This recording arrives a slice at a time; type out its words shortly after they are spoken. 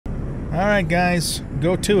All right, guys,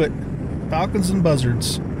 go to it. Falcons and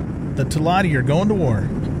Buzzards. The Tulati are going to war.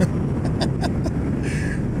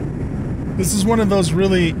 This is one of those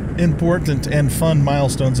really important and fun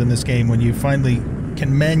milestones in this game when you finally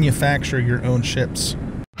can manufacture your own ships.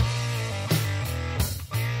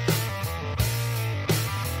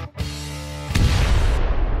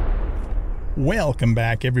 Welcome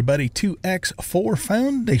back, everybody, to X4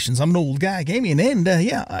 Foundations. I'm an old guy gaming, and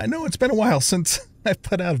yeah, I know it's been a while since I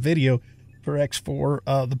put out a video for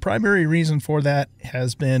X4. The primary reason for that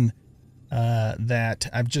has been that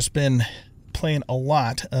I've just been playing a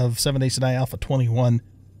lot of 7 Days to Die Alpha 21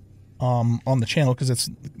 on the channel,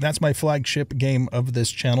 because that's my flagship game of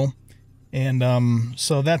this channel. And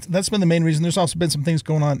so that's been the main reason. There's also been some things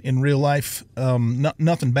going on in real life,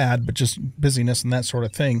 nothing bad, but just busyness and that sort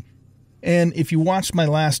of thing. And if you watched my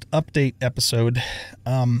last update episode,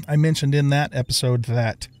 I mentioned in that episode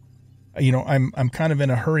that, you know, I'm kind of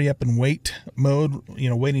in a hurry up and wait mode,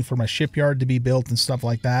 you know, waiting for my shipyard to be built and stuff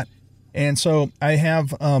like that. And so I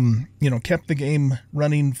have, you know, kept the game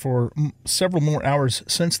running for several more hours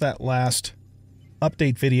since that last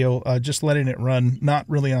update video, just letting it run, not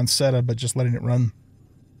really on SETA, but just letting it run.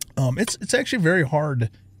 It's actually very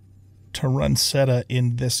hard to run SETA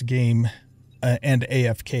in this game and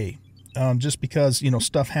AFK. Just because, you know,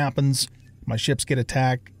 stuff happens, my ships get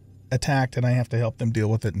attacked, and I have to help them deal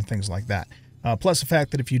with it and things like that. Plus the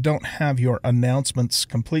fact that if you don't have your announcements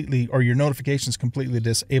completely, or your notifications completely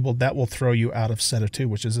disabled, that will throw you out of SETA 2,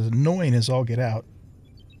 which is as annoying as all get out.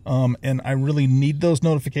 And I really need those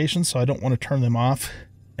notifications, so I don't want to turn them off.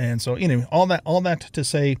 And so, anyway, all that to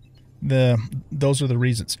say, those are the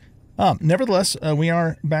reasons. Nevertheless, we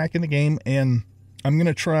are back in the game, and I'm going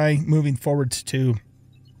to try moving forward to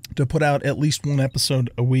put out at least one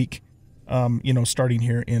episode a week, you know, starting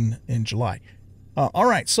here in July. All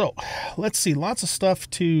right, so let's see. Lots of stuff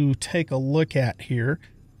to take a look at here.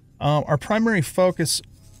 Our primary focus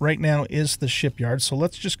right now is the shipyard, so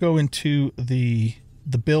let's just go into the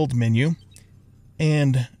build menu.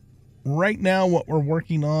 And right now what we're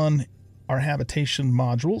working on are habitation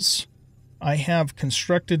modules. I have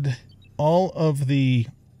constructed all of the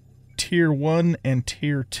Tier 1 and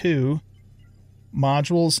Tier 2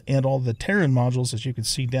 modules and all the Terran modules, as you can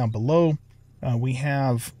see down below. We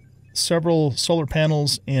have several solar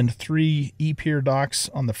panels and 3 E-pier docks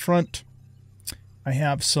on the front. I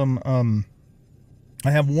have some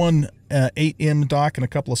I have one 8M dock and a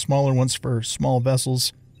couple of smaller ones for small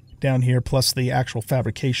vessels down here, plus the actual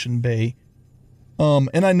fabrication bay.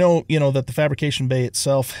 And I know, you know, that the fabrication bay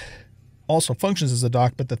itself also functions as a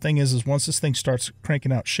dock, but the thing is once this thing starts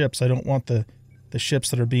cranking out ships, I don't want the ships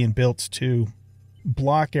that are being built to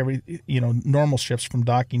block normal ships from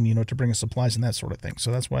docking, you know, to bring us supplies and that sort of thing.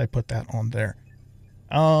 So that's why I put that on there.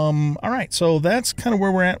 All right, so that's kind of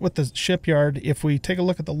where we're at with the shipyard. If we take a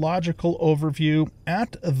look at the logical overview,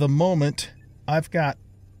 at the moment, I've got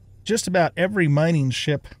just about every mining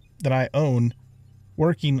ship that I own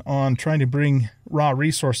working on trying to bring raw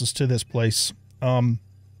resources to this place. And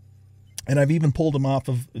I've even pulled them off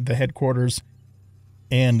of the headquarters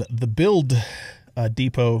and the build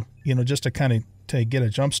depot, you know, just to kind of get a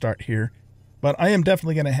jump start here. But I am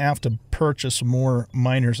definitely going to have to purchase more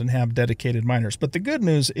miners and have dedicated miners. But the good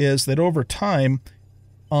news is that over time,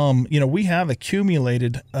 you know, we have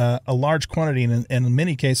accumulated a large quantity, and in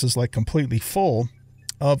many cases, like completely full,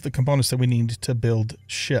 of the components that we need to build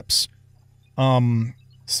ships.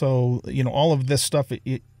 So, you know, all of this stuff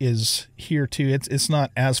is here too. It's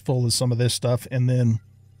not as full as some of this stuff. And then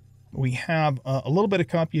we have a little bit of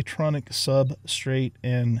computronic substrate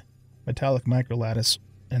and metallic microlattice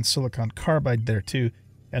and silicon carbide there too.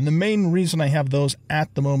 And the main reason I have those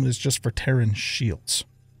at the moment is just for Terran shields.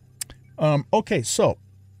 Okay, so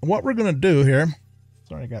what we're going to do here...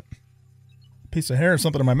 Sorry, I got a piece of hair or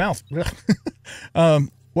something in my mouth.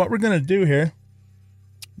 What we're going to do here...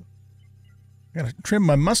 I got to trim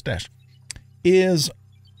my mustache. Is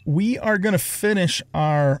we are going to finish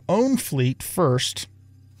our own fleet first.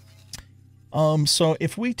 So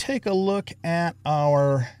if we take a look at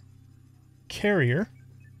our carrier,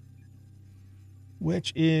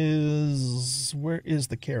 which is, where is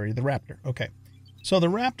the carrier? The Raptor. Okay. So the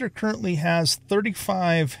Raptor currently has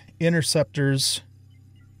 35 interceptors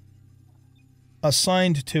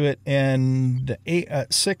assigned to it and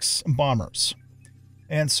 6 bombers.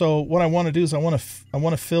 And so what I want to do is I want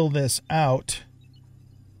to fill this out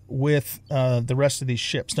with the rest of these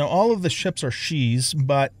ships. Now all of the ships are SHEs,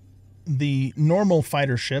 but the normal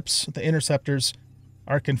fighter ships, the interceptors,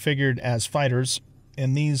 are configured as fighters,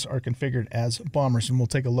 and these are configured as bombers, and we'll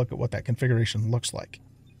take a look at what that configuration looks like.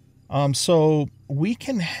 So we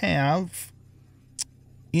can have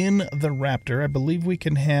in the Raptor, I believe we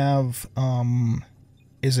can have,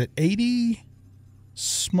 is it 80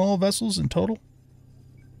 small vessels in total?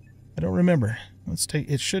 I don't remember. Let's take,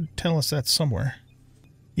 it should tell us that somewhere.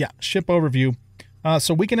 Yeah, ship overview.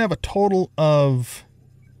 So we can have a total of,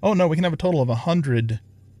 oh no, we can have a total of 100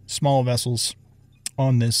 small vessels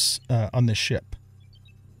on this ship.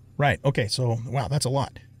 Right, okay, so, wow, that's a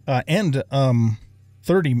lot. And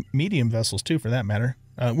 30 medium vessels, too, for that matter.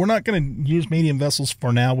 We're not going to use medium vessels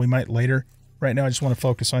for now. We might later. Right now, I just want to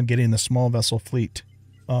focus on getting the small vessel fleet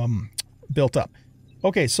built up.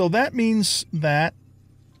 Okay, so that means that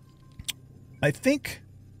I think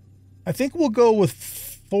we'll go with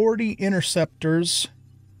 40 interceptors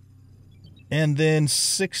and then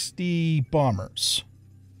 60 bombers.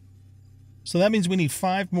 So that means we need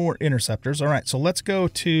 5 more interceptors. All right, so let's go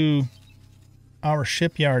to our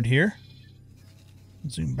shipyard here.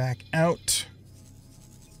 Zoom back out.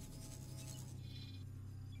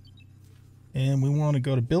 And we want to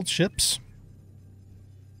go to build ships.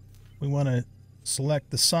 We want to select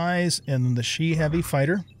the size and the She Heavy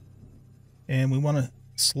fighter. And we want to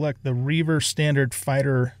select the Reaver standard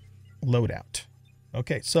fighter loadout.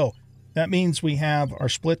 Okay, so that means we have our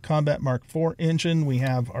split Combat Mark IV engine. We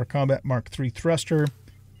have our Combat Mark III thruster.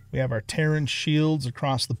 We have our Terran shields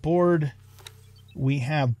across the board. We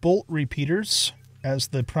have bolt repeaters as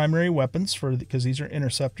the primary weapons because these are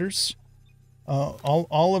interceptors.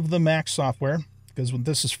 All of the Max software, because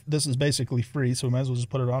this is basically free, so we might as well just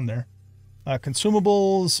put it on there.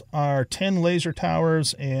 Consumables are 10 laser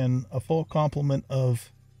towers and a full complement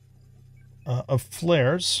of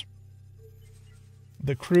flares.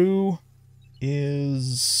 The crew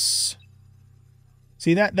is,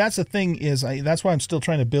 see, that's the thing is that's why I'm still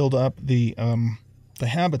trying to build up the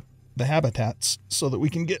habitats so that we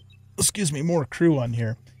can get, excuse me, more crew on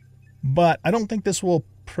here. But I don't think this will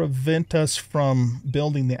prevent us from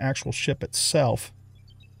building the actual ship itself.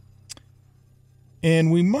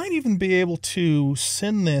 And we might even be able to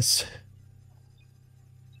send this.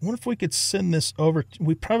 What if we could send this over?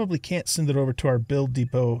 We probably can't send it over to our build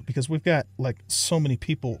depot because we've got like so many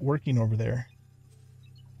people working over there.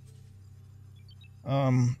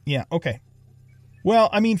 Yeah, okay. Well,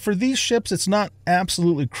 I mean, for these ships, it's not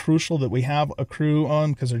absolutely crucial that we have a crew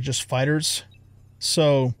on because they're just fighters.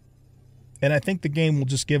 So, and I think the game will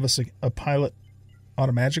just give us a pilot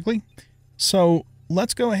automatically. So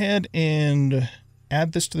let's go ahead and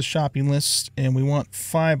add this to the shopping list, and we want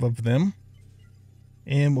 5 of them.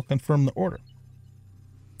 And we'll confirm the order.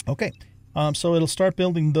 Okay, so it'll start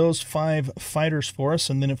building those 5 fighters for us.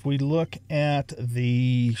 And then if we look at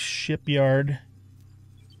the shipyard,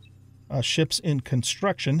 ships in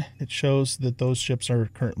construction, it shows that those ships are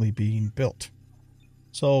currently being built.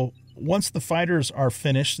 So once the fighters are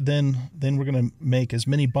finished, then we're going to make as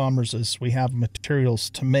many bombers as we have materials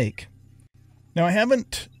to make. Now I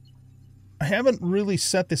haven't really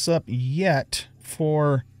set this up yet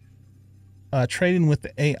for trading with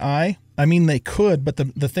the AI. I mean, they could, but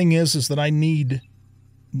the thing is that I need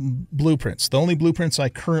blueprints. The only blueprints I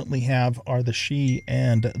currently have are the She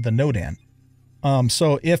and the Nodan.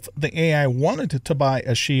 So if the AI wanted to buy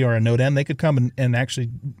a She or a Nodan, they could come and actually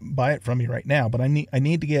buy it from me right now. But I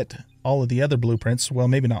need to get all of the other blueprints. Well,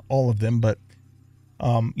 maybe not all of them, but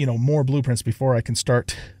you know, more blueprints before I can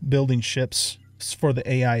start building ships for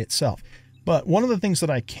the AI itself. But one of the things that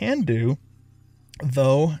I can do,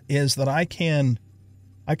 though, is that I can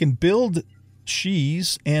build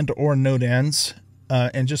She's and or Nodans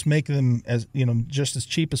and just make them as, you know, just as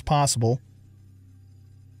cheap as possible.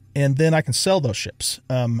 And then I can sell those ships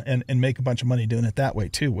and make a bunch of money doing it that way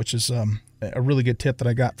too, which is a really good tip that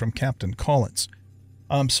I got from Captain Collins.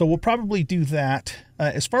 So we'll probably do that.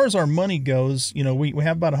 As far as our money goes, you know, we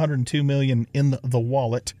have about 102 million in the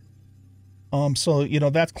wallet. So, you know,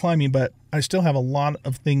 that's climbing, but I still have a lot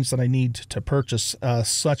of things that I need to purchase,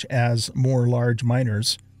 such as more large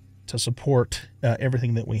miners to support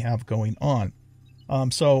everything that we have going on.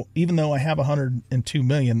 So even though I have 102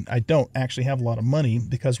 million, I don't actually have a lot of money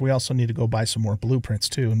because we also need to go buy some more blueprints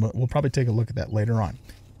too. And we'll probably take a look at that later on.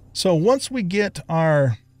 So once we get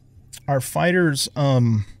our fighters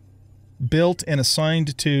built and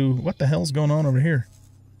assigned to, what the hell's going on over here?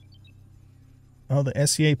 Oh, the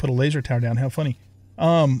SCA put a laser tower down. How funny.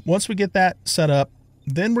 Once we get that set up,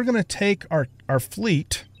 then we're going to take our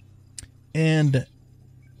fleet, and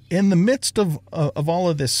in the midst of all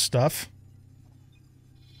of this stuff,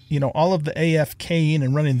 you know, all of the AFKing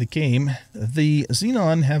and running the game, the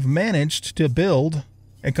Xenon have managed to build,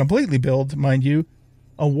 and completely build, mind you,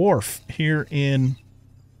 a wharf here in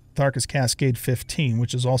Tharkas Cascade 15,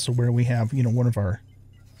 which is also where we have, you know, one of our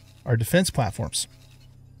defense platforms.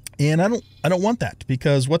 And I don't want that,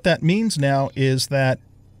 because what that means now is that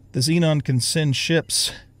the Xenon can send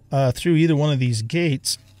ships through either one of these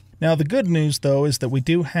gates. Now, the good news, though, is that we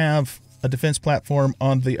do have a defense platform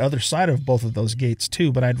on the other side of both of those gates,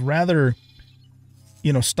 too. But I'd rather,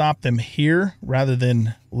 you know, stop them here rather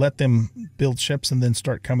than let them build ships and then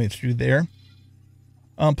start coming through there.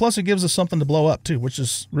 Plus, it gives us something to blow up, too, which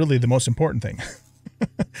is really the most important thing.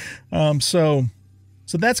 So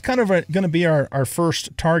that's kind of going to be our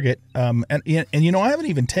first target. And, you know, I haven't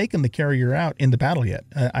even taken the carrier out into battle yet.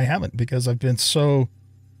 I haven't, because I've been so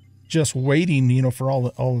just waiting, you know, for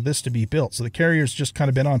all of this to be built. So the carrier's just kind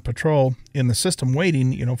of been on patrol in the system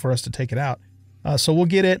waiting, you know, for us to take it out. So we'll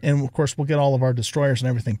get it, and of course we'll get all of our destroyers and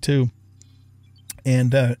everything too,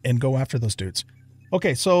 and go after those dudes.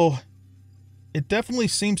 Okay, so it definitely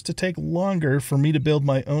seems to take longer for me to build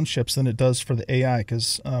my own ships than it does for the AI,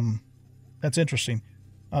 because that's interesting.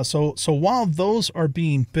 So while those are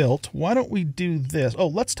being built, why don't we do this? Oh,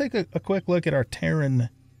 let's take a quick look at our Terran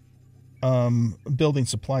building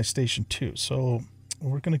supply station 2. So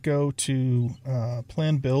we're going to go to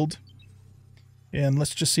plan build, and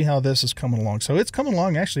let's just see how this is coming along. So it's coming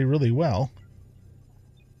along actually really well.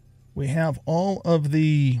 We have all of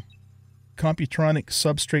the Computronic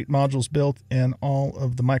substrate modules built and all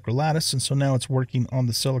of the microlattice, and so now it's working on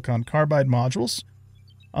the silicon carbide modules.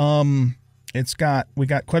 We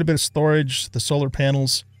got quite a bit of storage, the solar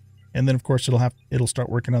panels, and then of course it'll start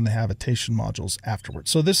working on the habitation modules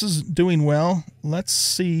afterwards. So this is doing well. Let's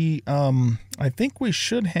see. I think we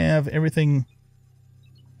should have everything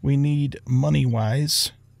we need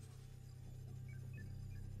money-wise.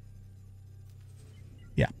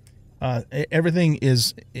 Yeah, everything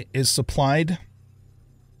is supplied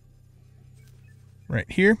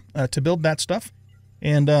right here to build that stuff.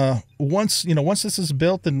 And once this is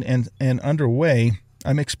built and underway,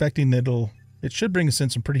 I'm expecting that it should bring us in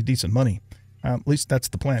some pretty decent money. At least that's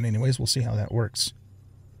the plan anyways. We'll see how that works.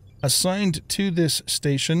 Assigned to this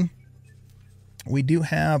station, we do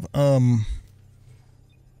have,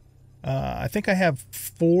 I think I have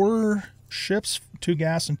 4 ships, 2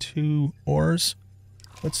 gas and 2 ores.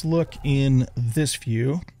 Let's look in this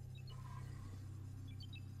view.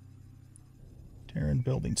 Terran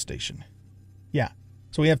building station. Yeah.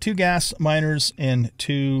 So we have 2 gas miners and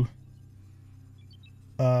 2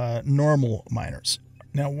 normal miners.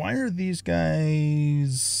 Now, why are these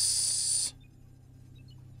guys...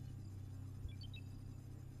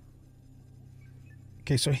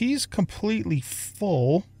 Okay, so he's completely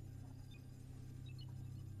full,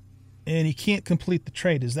 and he can't complete the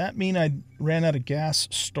trade. Does that mean I ran out of gas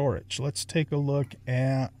storage? Let's take a look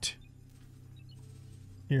at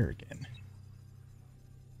here again.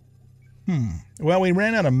 Well, we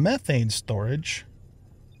ran out of methane storage.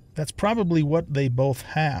 That's probably what they both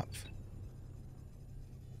have.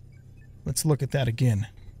 Let's look at that again.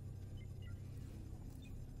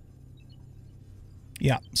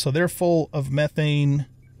 Yeah, so they're full of methane,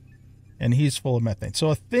 and he's full of methane. So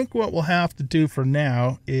I think what we'll have to do for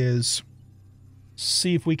now is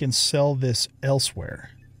see if we can sell this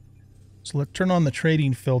elsewhere. So let's turn on the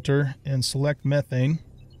trading filter and select methane.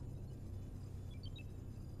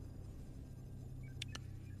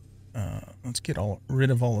 Let's get rid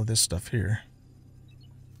of all of this stuff here.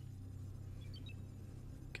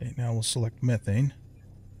 Okay, now we'll select methane.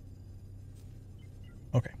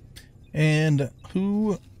 Okay. And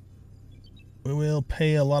who will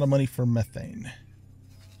pay a lot of money for methane?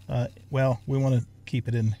 Well, we want to keep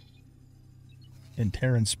it in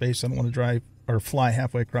Terran space. I don't want to drive or fly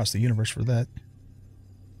halfway across the universe for that.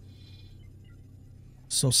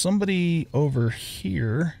 So somebody over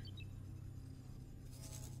here...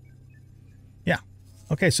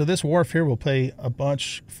 Okay, so this wharf here will pay a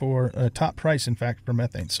bunch for a top price, in fact, for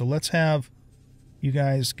methane. So let's have you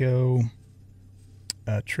guys go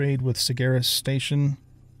trade with Sagaris Station.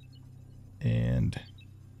 And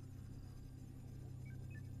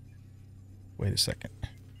wait a second.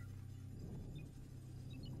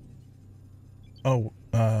 Oh,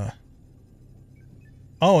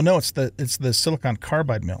 oh no, it's the silicon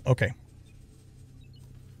carbide mill. Okay,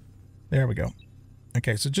 there we go.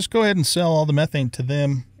 Okay, so just go ahead and sell all the methane to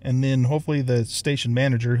them, and then hopefully the station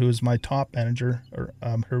manager, who is my top manager, or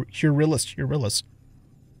Hurilis,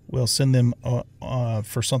 will send them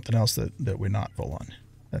for something else that we're not full on.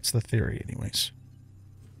 That's the theory, anyways.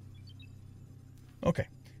 Okay,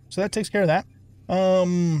 so that takes care of that.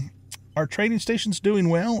 Our trading station's doing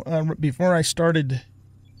well. Before I started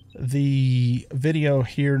the video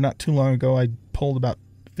here not too long ago, I pulled about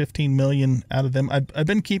 15 million out of them. I've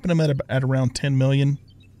been keeping them at around 10 million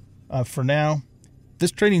for now. This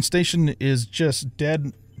trading station is just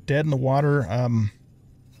dead in the water.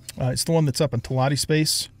 It's the one that's up in Talati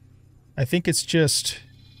space. I think it's just,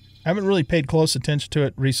 I haven't really paid close attention to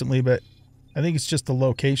it recently, but I think it's just the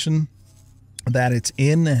location that it's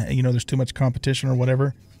in. You know, there's too much competition or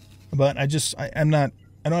whatever. But I don't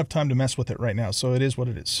have time to mess with it right now, so it is what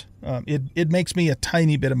it is. It makes me a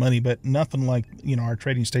tiny bit of money, but nothing like, you know, our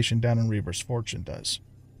trading station down in Reaver's Fortune does.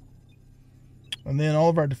 And then all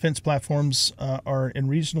of our defense platforms are in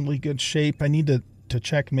reasonably good shape. I need to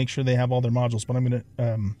check and make sure they have all their modules, but I'm going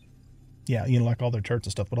to, yeah, you know, like all their turrets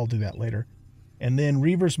and stuff, but I'll do that later. And then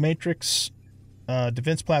Reaver's Matrix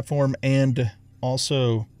defense platform and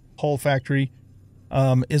also Hull Factory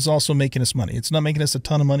is also making us money. It's not making us a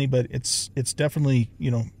ton of money, but it's definitely, you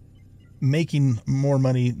know, making more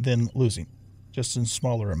money than losing, just in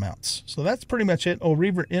smaller amounts. So that's pretty much it. Oh,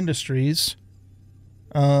 Reaver Industries.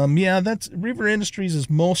 Yeah, that's Reaver Industries is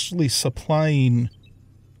mostly supplying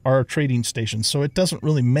our trading stations, so it doesn't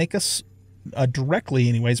really make us directly,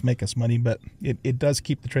 anyways, make us money, but it does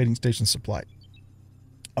keep the trading station supplied.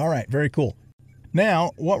 All right, very cool.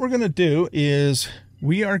 Now, what we're going to do is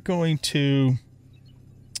we need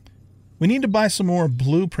to buy some more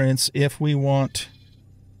blueprints if we want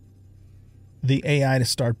the AI to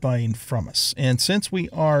start buying from us. And since we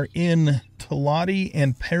are in Talati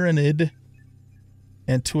and Paranid,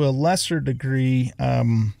 and to a lesser degree,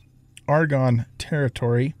 Argon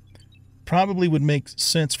territory, probably would make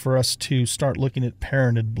sense for us to start looking at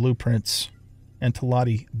Paranid blueprints and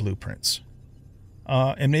Talati blueprints.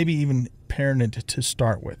 And maybe even Paranid to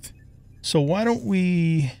start with. So why don't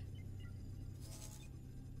we...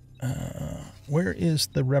 where is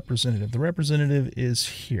the representative? The representative is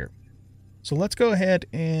here. So let's go ahead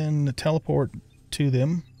and teleport to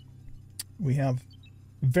them. We have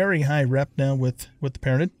very high rep now with the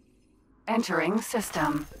Paranid. Entering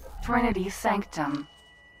system. Trinity Sanctum.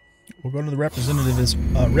 We'll go to the representative's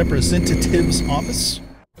office.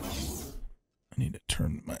 I need to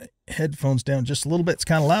turn my headphones down just a little bit. It's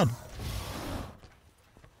kind of loud.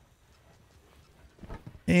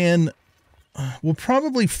 And we'll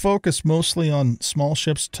probably focus mostly on small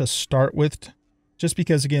ships to start with, just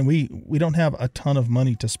because, again, we don't have a ton of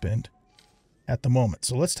money to spend at the moment.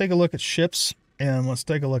 So let's take a look at ships, and let's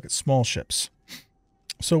take a look at small ships.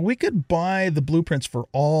 So we could buy the blueprints for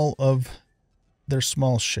all of their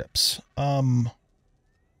small ships.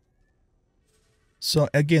 So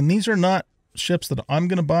again, these are not ships that I'm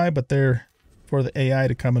going to buy, but they're for the AI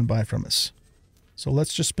to come and buy from us. So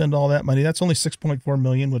let's just spend all that money. That's only 6.4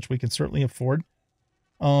 million, which we can certainly afford.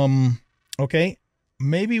 Okay,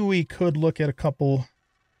 maybe we could look at a couple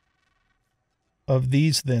of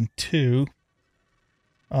these then too.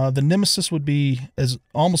 The Nemesis would be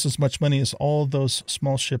almost as much money as all those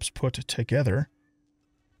small ships put together.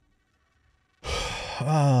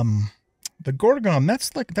 The Gorgon,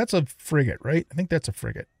 that's a frigate, right? I think that's a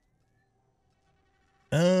frigate.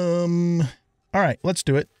 All right, let's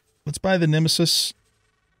do it. Let's buy the Nemesis,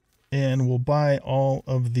 and we'll buy all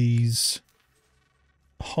of these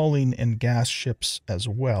hauling and gas ships as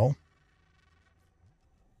well.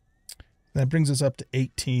 That brings us up to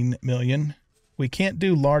 18 million. We can't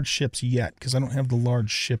do large ships yet because I don't have the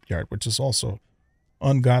large shipyard, which is also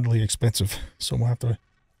ungodly expensive. So we'll have to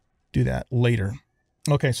do that later.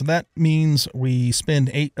 Okay, so that means we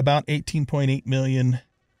spend about 18.8 million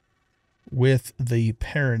with the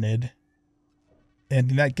Paranid.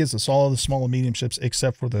 And that gives us all of the small and medium ships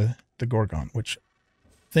except for the Gorgon, which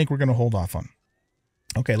I think we're going to hold off on.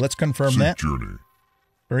 Okay, let's confirm that. Journey.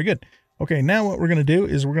 Very good. Okay, now what we're going to do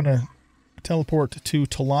is we're going to teleport to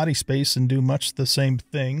Talati space and do much the same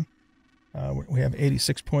thing. We have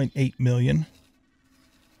 86.8 million.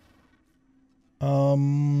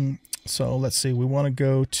 So let's see. We want to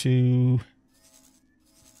go to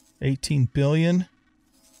 18 billion.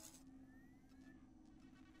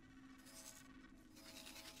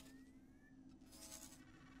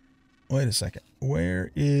 Wait a second.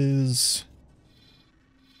 Where is...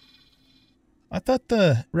 I thought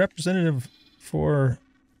the representative for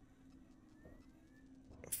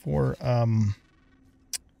oh,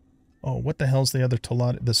 what the hell's the other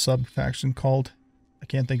Talati, the sub-faction called? I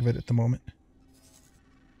can't think of it at the moment.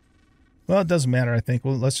 Well, it doesn't matter, I think.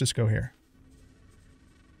 Well, let's just go here.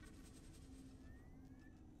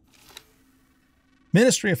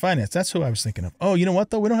 Ministry of Finance. That's who I was thinking of. Oh, you know what,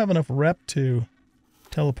 though? We don't have enough rep to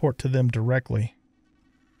teleport to them directly.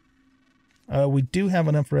 We do have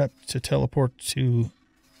enough rep to teleport to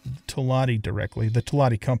Talati directly, the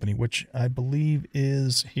Talati company, which I believe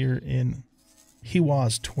is here in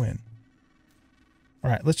Hiwa's Twin.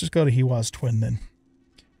 All right, let's just go to Hiwa's Twin then.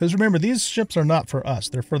 Because remember, these ships are not for us.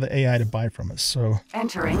 They're for the AI to buy from us. So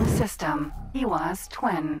Entering system. Hiwa's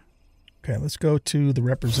Twin. Okay, let's go to the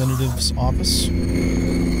representative's office.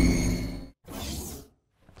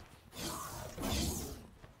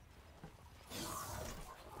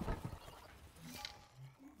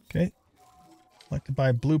 Okay. Like to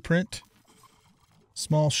buy blueprint.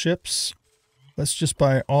 Small ships. Let's just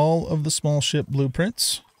buy all of the small ship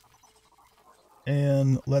blueprints.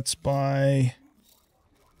 And let's buy...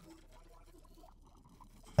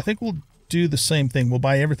 I think we'll do the same thing. We'll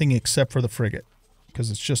buy everything except for the frigate, because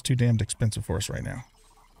it's just too damned expensive for us right now.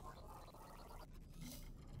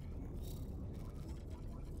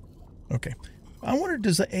 Okay. I wonder,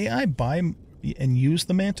 does the AI buy and use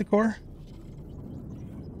the Manticore?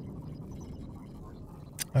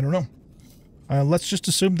 I don't know. Let's just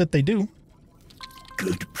assume that they do.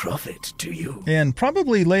 Good profit to you. And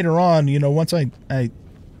probably later on, you know, once I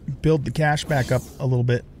build the cash back up a little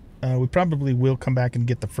bit, we probably will come back and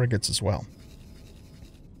get the frigates as well.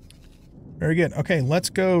 Very good. Okay, let's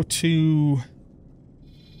go to...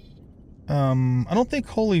 I don't think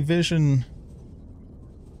Holy Vision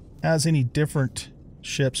has any different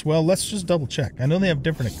ships. Well, let's just double check. I know they have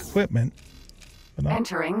different equipment. But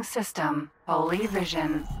Entering system. Holy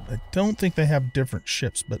Vision. I don't think they have different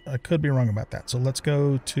ships, but I could be wrong about that. So let's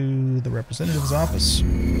go to the representative's office.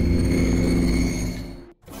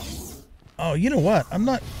 Oh, you know what?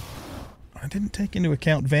 I didn't take into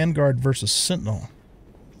account Vanguard versus Sentinel.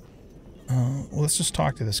 Well, let's just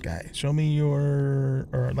talk to this guy. Show me your...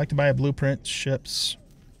 Or I'd like to buy a blueprint. Ships.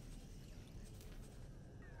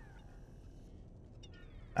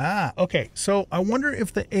 Ah, okay. So I wonder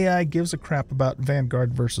if the AI gives a crap about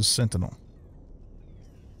Vanguard versus Sentinel.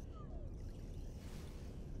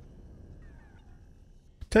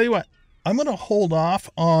 Tell you what, I'm going to hold off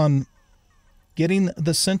on getting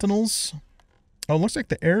the Sentinels. Oh, it looks like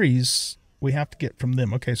the Ares we have to get from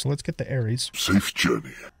them. Okay, so let's get the Ares. Safe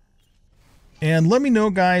journey. And let me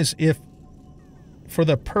know, guys, if for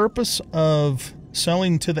the purpose of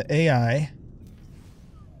selling to the AI,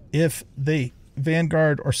 if the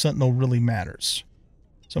Vanguard or Sentinel really matters.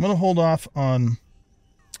 So I'm going to hold off on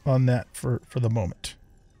that for the moment.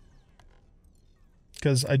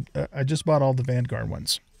 Because I just bought all the Vanguard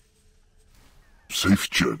ones. Safe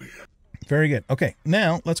journey. Very good. Okay,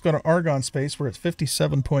 now let's go to Argon Space. We're at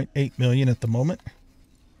 57.8 million at the moment.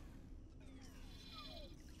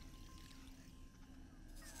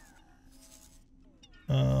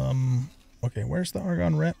 Okay, where's the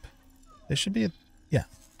Argon rep? They should be at, yeah,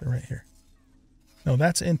 they're right here. No,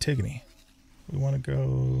 that's Antigone. We want to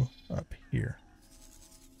go up here.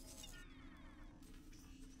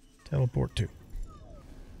 Teleport to.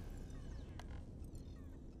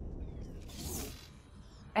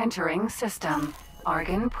 Entering system.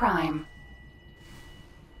 Argon Prime.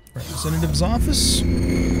 Representative's office.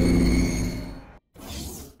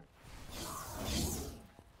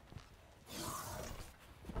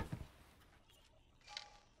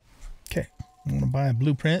 Okay, I'm going to buy a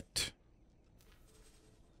blueprint.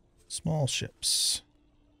 Small ships.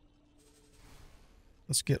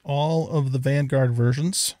 Let's get all of the Vanguard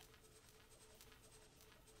versions.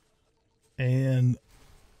 And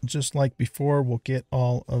just like before, we'll get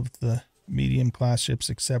all of the medium class ships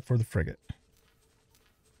except for the frigate.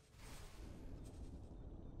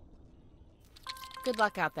 Good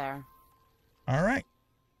luck out there. All right.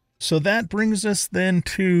 So that brings us then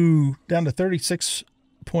to down to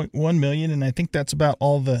 36.1 million. And I think that's about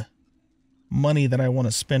all the money that I want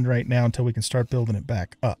to spend right now until we can start building it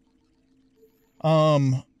back up.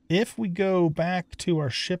 If we go back to our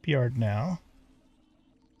shipyard now,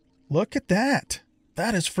 look at that.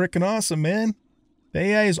 That is freaking awesome, man. The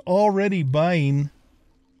AI is already buying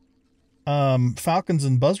falcons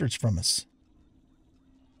and buzzards from us.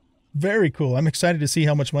 Very cool. I'm excited to see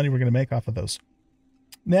how much money we're going to make off of those.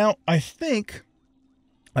 Now, I think,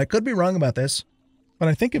 I could be wrong about this, but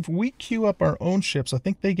I think if we queue up our own ships, I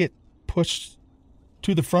think they get pushed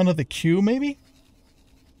to the front of the queue, maybe?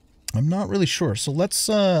 I'm not really sure. So let's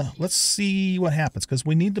see what happens, because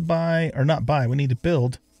we need to buy, or not buy, we need to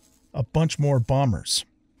build a bunch more bombers.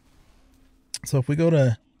 So if we go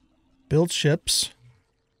to build ships,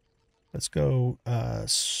 let's go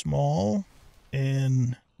small,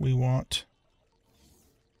 and we want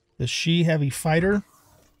the She Heavy Fighter.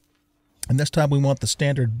 And this time we want the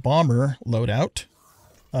standard bomber loadout.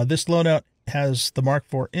 This loadout has the Mark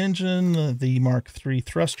IV engine, the Mark III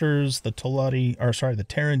thrusters, the the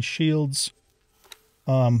Terran shields.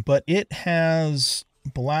 But it has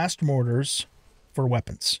blast mortars for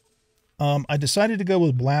weapons. I decided to go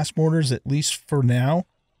with blast mortars, at least for now,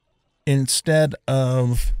 instead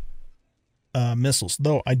of missiles.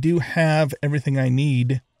 Though I do have everything I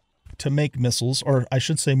need to make missiles, or I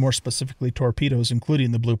should say more specifically torpedoes,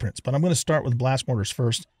 including the blueprints. But I'm going to start with blast mortars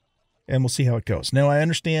first, and we'll see how it goes. Now, I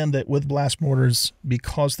understand that with blast mortars,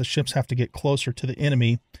 because the ships have to get closer to the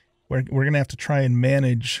enemy, we're going to have to try and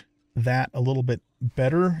manage that a little bit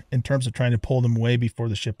better in terms of trying to pull them away before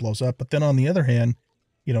the ship blows up. But then on the other hand,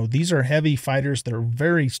 you know, these are heavy fighters that are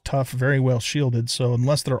very tough, very well shielded. So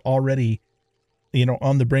unless they're already, you know,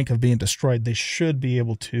 on the brink of being destroyed, they should be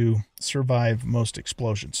able to survive most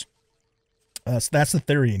explosions. That's the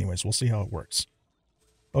theory anyways. We'll see how it works.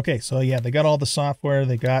 Okay, so yeah, they got all the software.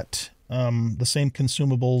 They got the same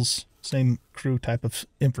consumables, same crew type of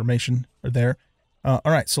information are there. All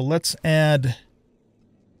right, so let's add...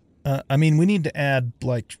 I mean, we need to add,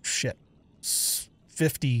 like, shit,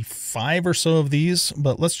 55 or so of these,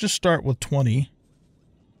 but let's just start with 20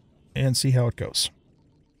 and see how it goes.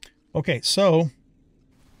 Okay, so...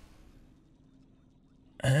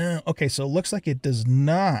 okay, so it looks like it does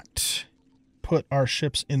not put our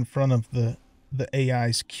ships in front of the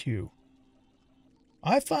AI's queue.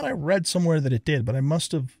 I thought I read somewhere that it did, but I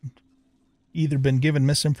must have either been given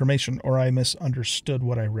misinformation or I misunderstood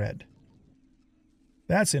what I read.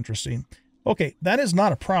 That's interesting. Okay, that is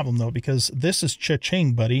not a problem, though, because this is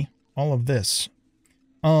cha-ching, buddy. All of this.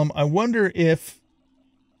 I wonder if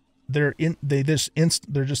they're just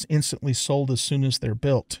instantly sold as soon as they're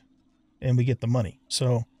built, and we get the money.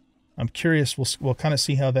 So I'm curious. We'll kind of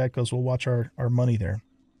see how that goes. We'll watch our money there.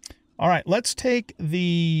 All right, let's take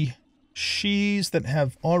the shees that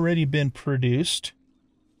have already been produced,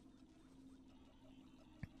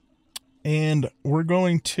 and we're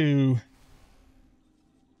going to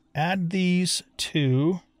add these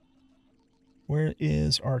to, where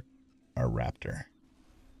is our Raptor?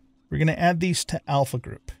 We're going to add these to Alpha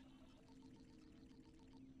Group.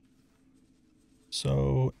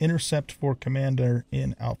 So intercept for commander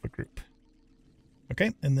in Alpha Group.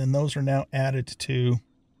 Okay, and then those are now added to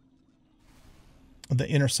the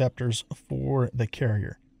interceptors for the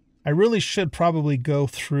carrier. I really should probably go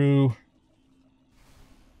through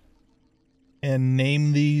and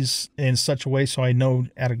name these in such a way so I know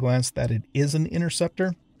at a glance that it is an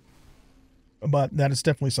interceptor. But that is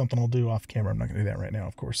definitely something I'll do off camera. I'm not going to do that right now,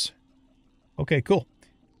 of course. Okay, cool.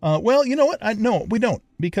 Well, you know what? No, we don't.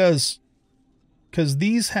 Because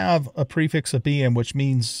these have a prefix of BM, which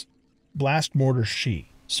means blast mortar she.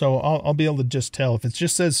 So I'll be able to just tell. If it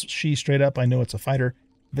just says she straight up, I know it's a fighter.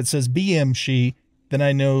 If it says BM she, then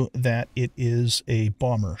I know that it is a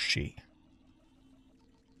bomber she.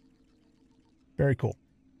 Very cool.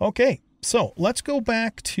 Okay, so let's go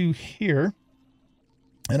back to here.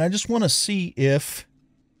 And I just want to see if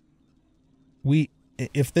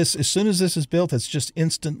this, as soon as this is built, it's just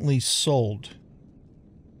instantly sold.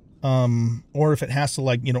 Or if it has to,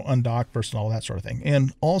 like, you know, undock first and all that sort of thing.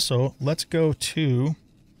 And also, let's go to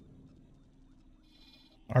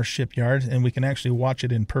our shipyard and we can actually watch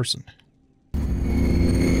it in person.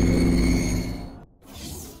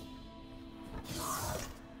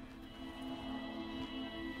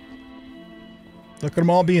 Look at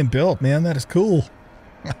them all being built, man. That is cool.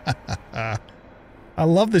 I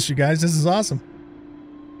love this, you guys. This is awesome.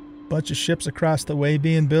 Bunch of ships across the way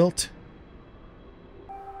being built.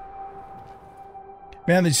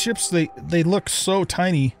 Man, these ships, they look so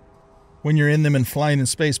tiny when you're in them and flying in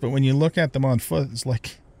space, but when you look at them on foot, it's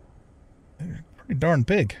like they're pretty darn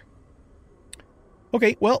big.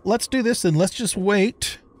 Okay, well, let's do this and let's just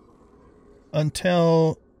wait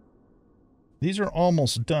until these are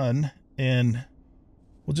almost done, and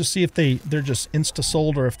we'll just see if they're just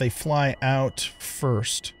insta-sold or if they fly out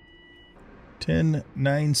first. 10,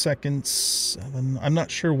 9 seconds, 7. I'm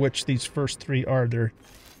not sure which these first three are.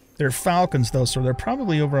 They're Falcons, though, so they're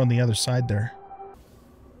probably over on the other side there.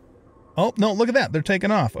 Oh, no, look at that. They're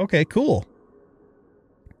taking off. Okay, cool.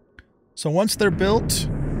 So once they're built...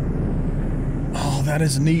 Oh, that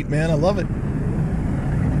is neat, man. I love it.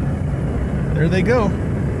 There they go.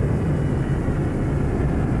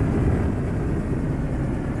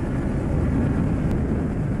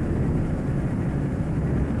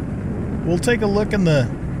 We'll take a look in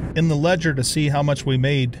the ledger to see how much we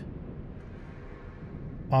made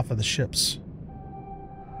off of the ships.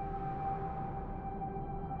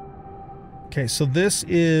 Okay, so this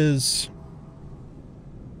is...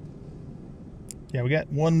 Yeah, we got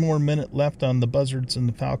 1 more minute left on the Buzzards and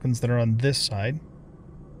the Falcons that are on this side.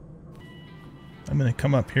 I'm going to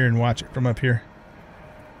come up here and watch it from up here.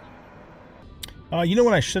 You know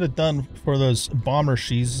what I should have done for those bomber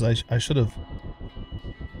sheaths? I should have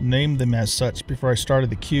named them as such before I started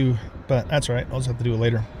the queue, but that's all right. I'll just have to do it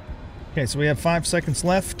later. Okay, so we have 5 seconds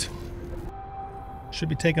left. Should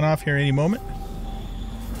be taking off here any moment.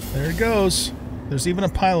 There it goes. There's even a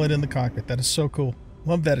pilot in the cockpit. That is so cool.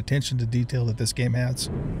 Love that attention to detail that this game has.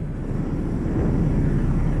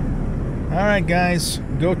 All right, guys,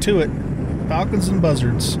 go to it. Falcons and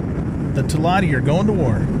Buzzards. The Tulati are going to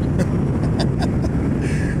war.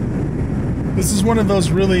 This is one of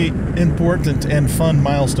those really important and fun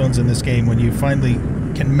milestones in this game when you finally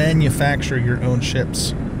can manufacture your own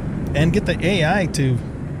ships and get the AI to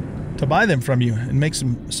buy them from you and make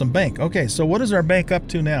some bank. Okay, so what is our bank up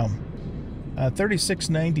to now?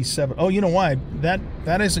 3697. Oh, you know why? That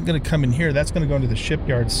isn't going to come in here. That's going to go into the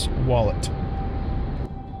shipyard's wallet.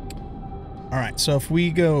 All right, so if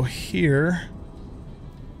we go here,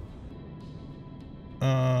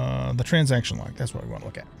 the transaction log, that's what we want to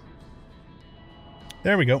look at.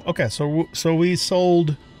 There we go. Okay, so we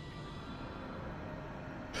sold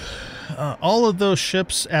all of those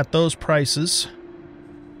ships at those prices.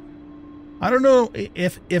 I don't know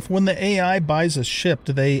if when the AI buys a ship,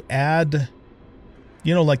 do they add,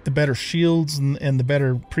 you know, like the better shields and the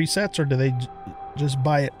better presets, or do they just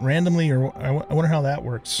buy it randomly? Or I wonder how that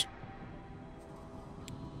works.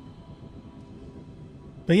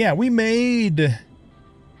 But yeah, we made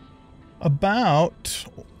about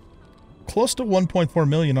close to 1.4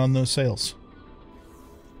 million on those sales.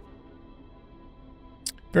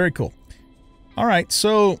 Very cool. All right,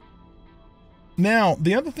 so now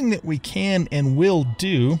the other thing that we can and will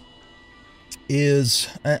do is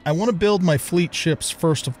I want to build my fleet ships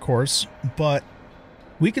first, of course, but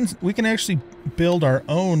we can actually build our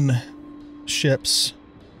own ships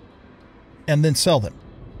and then sell them.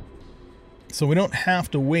 So we don't have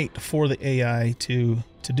to wait for the AI to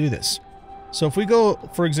do this. So if we go,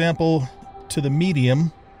 for example, to the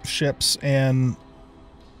medium ships and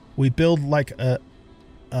we build like a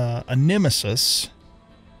Nemesis.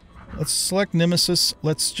 Let's select Nemesis.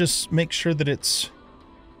 Let's just make sure that it's...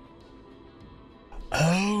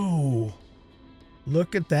 Oh,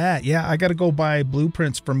 look at that. Yeah, I got to go buy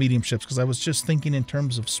blueprints for medium ships because I was just thinking in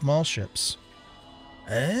terms of small ships.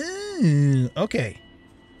 Oh, okay.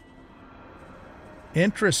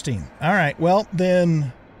 Interesting. All right, well,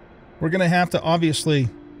 then we're going to have to obviously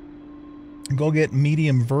go get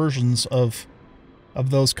medium versions of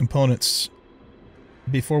those components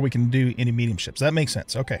before we can do any medium ships. That makes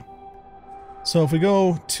sense. Okay. So if we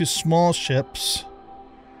go to small ships,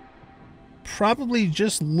 probably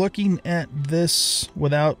just looking at this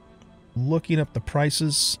without looking up the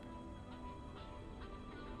prices,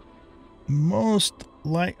 most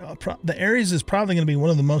like the Ares is probably going to be one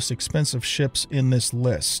of the most expensive ships in this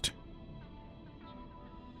list,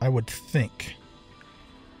 I would think.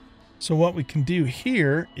 So what we can do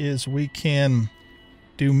here is we can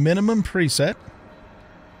do minimum preset.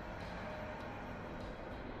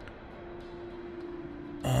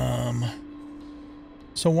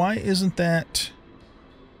 So why isn't that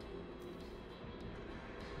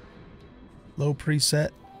low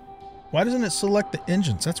preset? Why doesn't it select the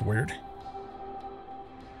engines? That's weird.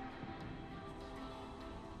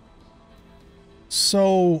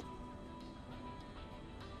 So,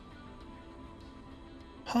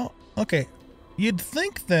 how? Okay, you'd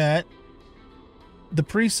think that the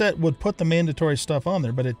preset would put the mandatory stuff on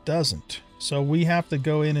there, but it doesn't. So we have to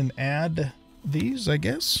go in and add these, I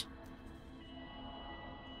guess.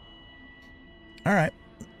 All right.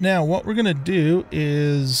 Now what we're gonna do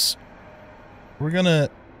is we're gonna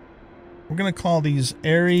call these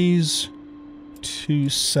Ares to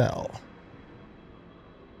sell,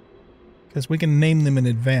 because we can name them in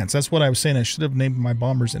advance. That's what I was saying. I should have named my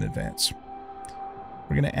bombers in advance.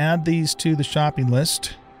 We're gonna add these to the shopping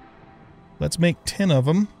list. Let's make 10 of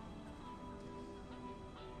them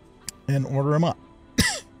and order them up.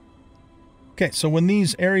 Okay, so when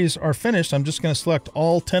these areas are finished, I'm just going to select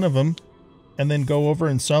all 10 of them and then go over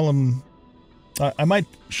and sell them. I might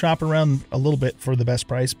shop around a little bit for the best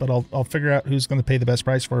price, but I'll figure out who's going to pay the best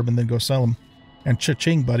price for them and then go sell them. And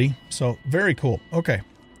cha-ching, buddy. So, very cool. Okay.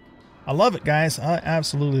 I love it, guys. I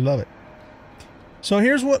absolutely love it. So,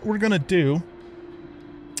 here's what we're going to do.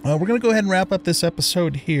 We're going to go ahead and wrap up this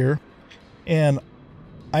episode here. And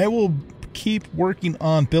I will keep working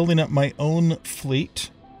on building up my own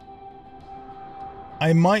fleet.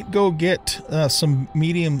 I might go get some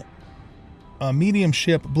medium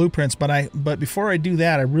ship blueprints, but before I do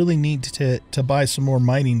that, I really need to buy some more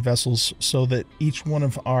mining vessels so that each one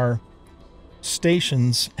of our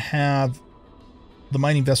stations have the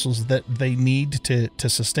mining vessels that they need to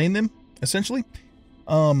sustain them, essentially.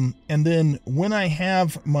 And then when I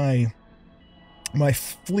have my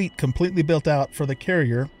fleet completely built out for the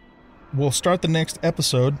carrier, we'll start the next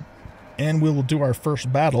episode and we will do our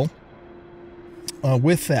first battle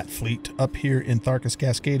with that fleet up here in Tharkas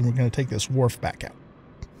Cascade, and we're going to take this wharf back out.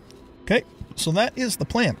 Okay, so that is the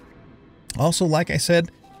plan. Also, like I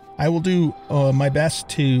said, I will do my best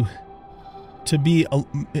to be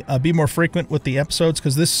more frequent with the episodes,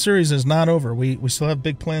 because this series is not over. We still have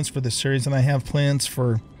big plans for this series, and I have plans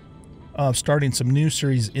for starting some new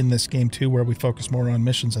series in this game too, where we focus more on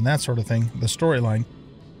missions and that sort of thing, the storyline.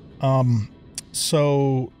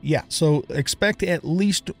 So yeah, so expect at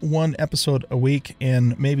least one episode a week,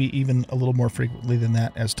 and maybe even a little more frequently than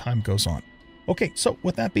that as time goes on. Okay, so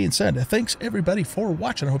with that being said, thanks everybody for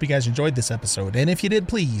watching. I hope you guys enjoyed this episode, and if you did,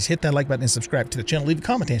 please hit that like button and subscribe to the channel. Leave a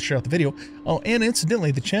comment and share out the video. Oh, and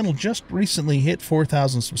incidentally, the channel just recently hit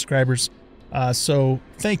 4,000 subscribers. So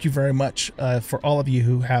thank you very much for all of you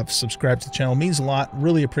who have subscribed to the channel. It means a lot.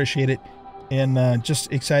 Really appreciate it. And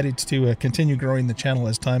just excited to continue growing the channel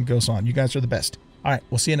as time goes on. You guys are the best. All right,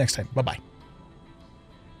 we'll see you next time. Bye-bye.